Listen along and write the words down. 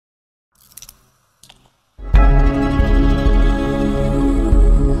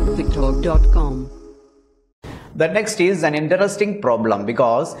VICTOG.com. The next is an interesting problem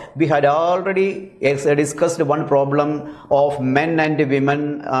because we had already discussed one problem of men and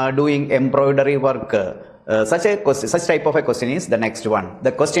women doing embroidery work. Such type of a question is the next one.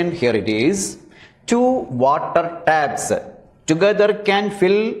 The question here it is: two water taps together can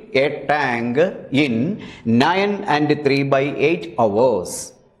fill a tank in 9 and 3/8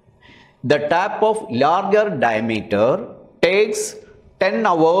 hours. The tap of larger diameter takes 10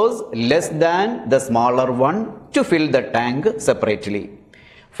 hours less than the smaller one to fill the tank separately.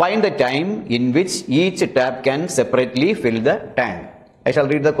 Find the time in which each tap can separately fill the tank. I shall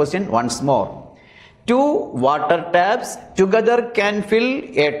read the question once more. Two water taps together can fill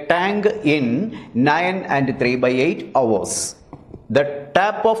a tank in 9 and 3/8 hours. The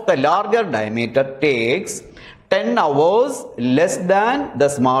tap of the larger diameter takes 10 hours less than the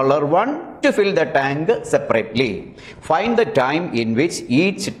smaller one to fill the tank separately. Find the time in which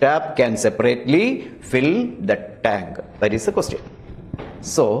each tap can separately fill the tank. That is the question.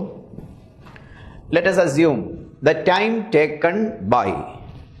 So, let us assume the time taken by,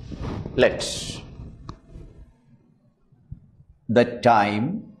 the time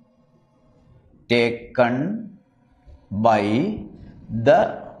taken by the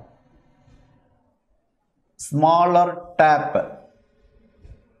smaller tap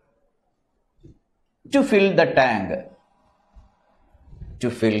to fill the tank,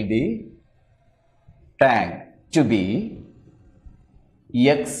 to be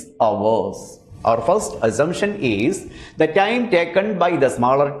x hours. Our first assumption is the time taken by the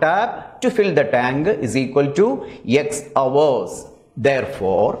smaller tap to fill the tank is equal to x hours.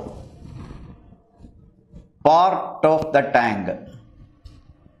 Therefore, part of the tank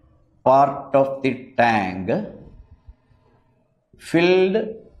filled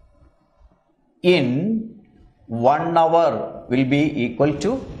in 1 hour will be equal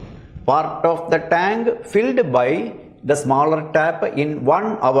to part of the tank filled by the smaller tap in 1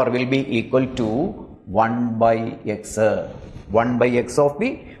 hour will be equal to 1 by x. 1 by x of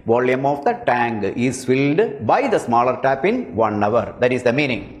the volume of the tank is filled by the smaller tap in 1 hour. That is the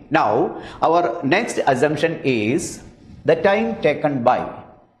meaning. Now, our next assumption is the time taken by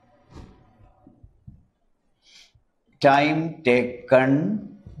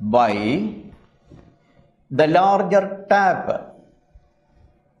the larger tap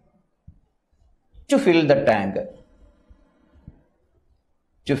to fill the tank.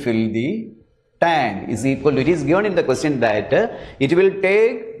 Is equal to, it is given in the question that it will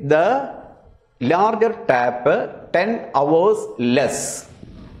take the larger tap 10 hours less,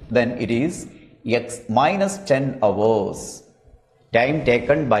 then it is x minus 10 hours. Time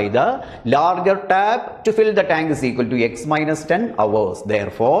taken by the larger tap to fill the tank is equal to x minus 10 hours.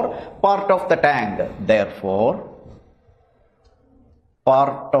 Therefore, part of the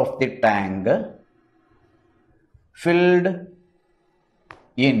tank filled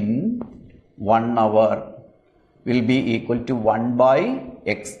in 1 hour will be equal to 1 by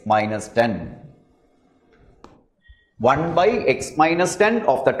x minus 10. 1 by x minus 10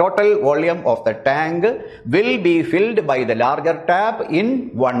 of the total volume of the tank will be filled by the larger tap in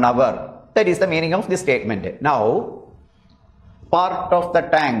 1 hour. That is the meaning of this statement. Now, part of the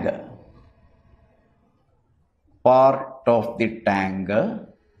tank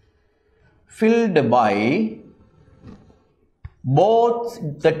filled by both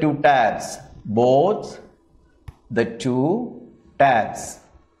the two taps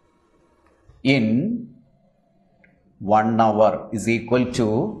in 1 hour is equal to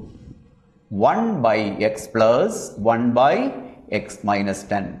 1 by x plus 1 by x minus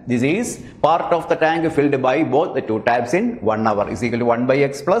 10. This is part of the tank filled by both the two taps in 1 hour is equal to 1 by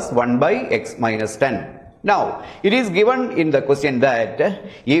x plus 1 by x minus 10. Now, it is given in the question that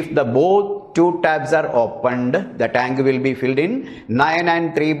if the both two taps are opened, the tank will be filled in 9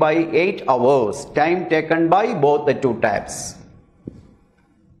 and 3/8 hours. Time taken by both the two taps.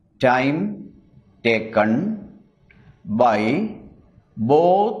 Time taken by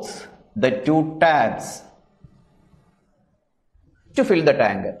both the two taps to fill the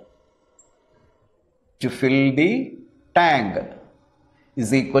tank.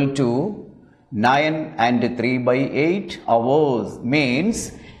 Is equal to 9 and 3/8 hours. Means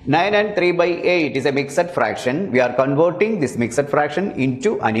 9 and 3/8 is a mixed fraction. We are converting this mixed fraction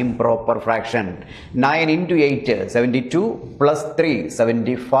into an improper fraction. 9 into 8, 72 plus 3,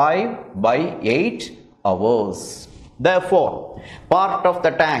 75 by 8 hours. Therefore, part of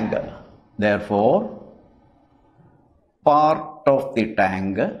the tank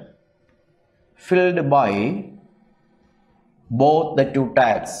filled by both the two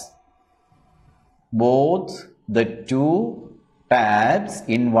taps tabs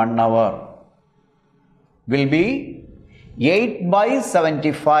in 1 hour will be 8 by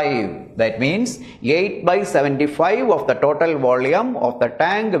 75. That means 8 by 75 of the total volume of the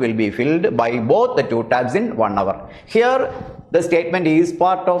tank will be filled by both the 2 tabs in 1 hour. Here the statement is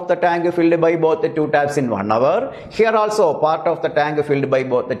part of the tank filled by both the 2 tabs in 1 hour. Here also part of the tank filled by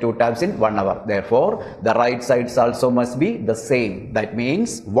both the 2 tabs in 1 hour. Therefore, the right sides also must be the same. That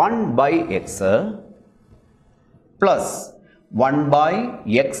means 1 by x plus 1 by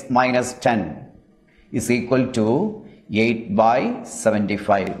x minus 10 is equal to 8 by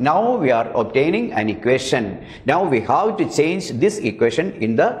 75. Now we are obtaining an equation. Now we have to change this equation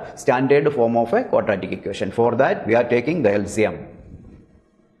in the standard form of a quadratic equation. For that we are taking the LCM.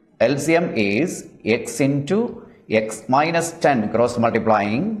 LCM is x into x minus 10 cross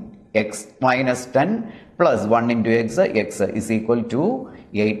multiplying x minus 10 plus 1 into x is equal to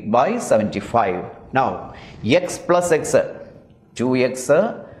 8 by 75. Now x plus x 2x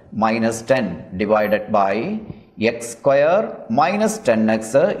minus 10 divided by x square minus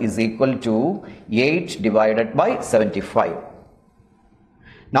 10x is equal to 8 divided by 75.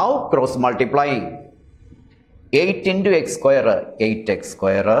 Now cross multiplying 8 into x square 8x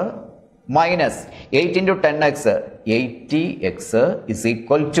square minus 8 into 10x 80x is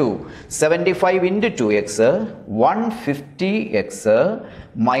equal to 75 into 2x 150x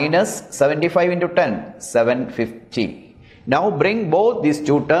minus 75 into 10 750. Now bring both these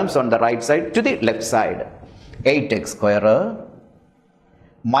two terms on the right side to the left side. 8x square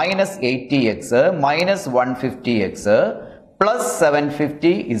minus 80x minus 150x plus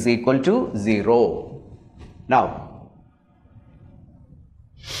 750 is equal to 0. Now,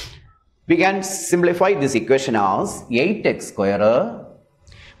 we can simplify this equation as 8x square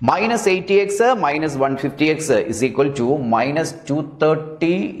minus 80x minus 150x is equal to minus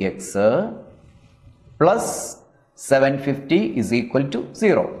 230x plus 750 is equal to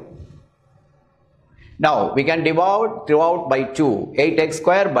 0. Now we can divide throughout by 2. 8x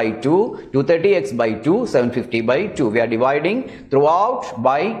square by 2, 230x by 2, 750 by 2. We are dividing throughout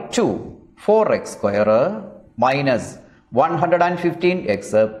by 2. 4x square minus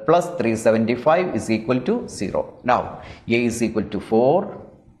 115x plus 375 is equal to 0. Now a is equal to 4,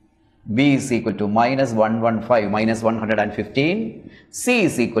 b is equal to minus 115 minus 115, c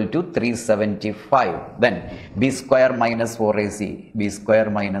is equal to 375. Then b square minus 4ac, b square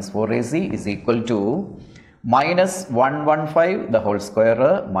minus 4ac is equal to minus 115 the whole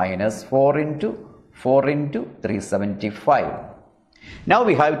square minus 4 into 375. Now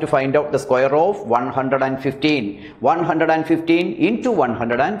we have to find out the square of 115. 115 into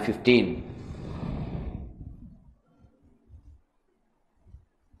 115.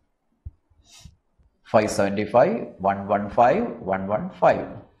 575, 115, 115.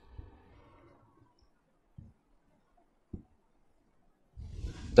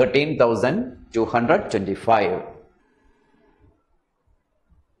 13,225.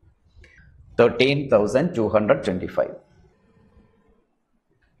 13,225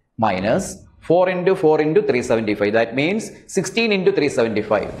 minus 4 into 4 into 375. That means 16 into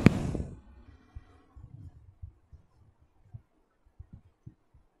 375.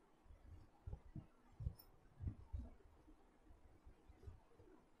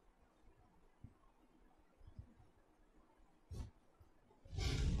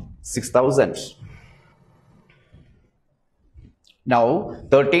 6,000. Now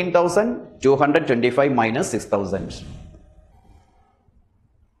 13,225 minus 6,000.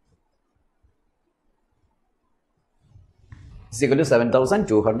 Is equal to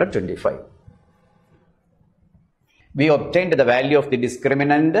 7,225. We obtained the value of the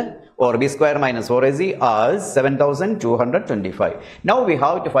discriminant or b square minus 4ac as 7,225. Now we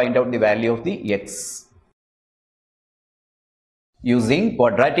have to find out the value of the x. Using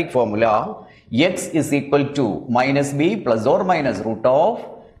quadratic formula, x is equal to minus b plus or minus root of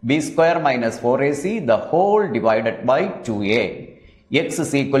b square minus 4ac the whole divided by 2a. X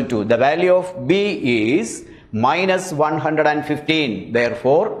is equal to, the value of b is minus 115.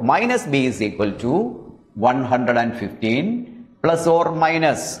 Therefore, minus b is equal to 115 plus or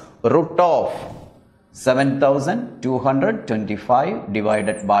minus root of 7,225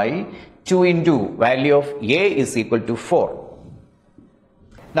 divided by 2 into value of a is equal to 4.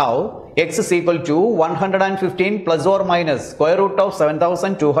 Now, x is equal to 115 plus or minus square root of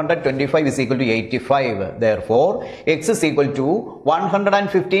 7,225 is equal to 85. Therefore, x is equal to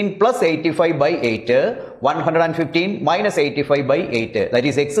 115 plus 85 by 8, 115 minus 85 by 8. That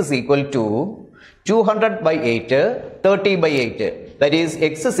is, x is equal to 200 by 8, 30 by 8. That is,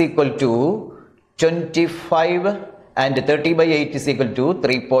 x is equal to 25 and 30 by 8 is equal to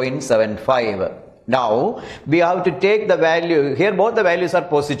 3.75. Now we have to take the value, here both the values are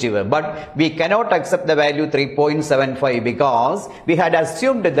positive, but we cannot accept the value 3.75 because we had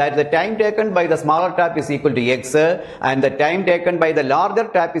assumed that the time taken by the smaller tap is equal to x and the time taken by the larger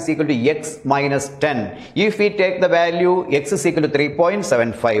tap is equal to x minus 10. If we take the value x is equal to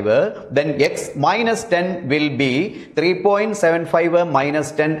 3.75, then x minus 10 will be 3.75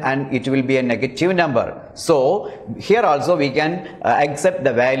 minus 10 and it will be a negative number. So here also we can accept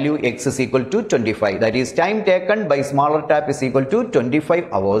the value x is equal to 25. That is, time taken by smaller tap is equal to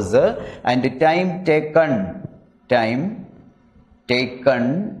 25 hours and time taken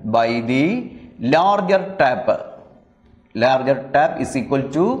by the larger tap is equal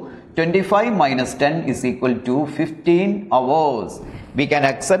to 25 minus 10 is equal to 15 hours. We can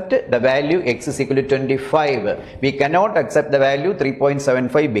accept the value x is equal to 25. We cannot accept the value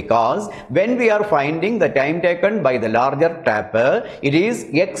 3.75 because when we are finding the time taken by the larger tap, it is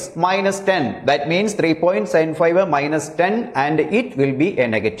x minus 10. That means 3.75 minus 10 and it will be a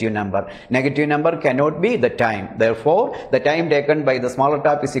negative number. Negative number cannot be the time. Therefore, the time taken by the smaller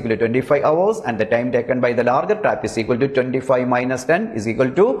tap is equal to 25 hours and the time taken by the larger tap is equal to 25 minus 10 is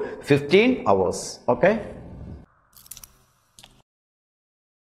equal to 15 hours. Okay.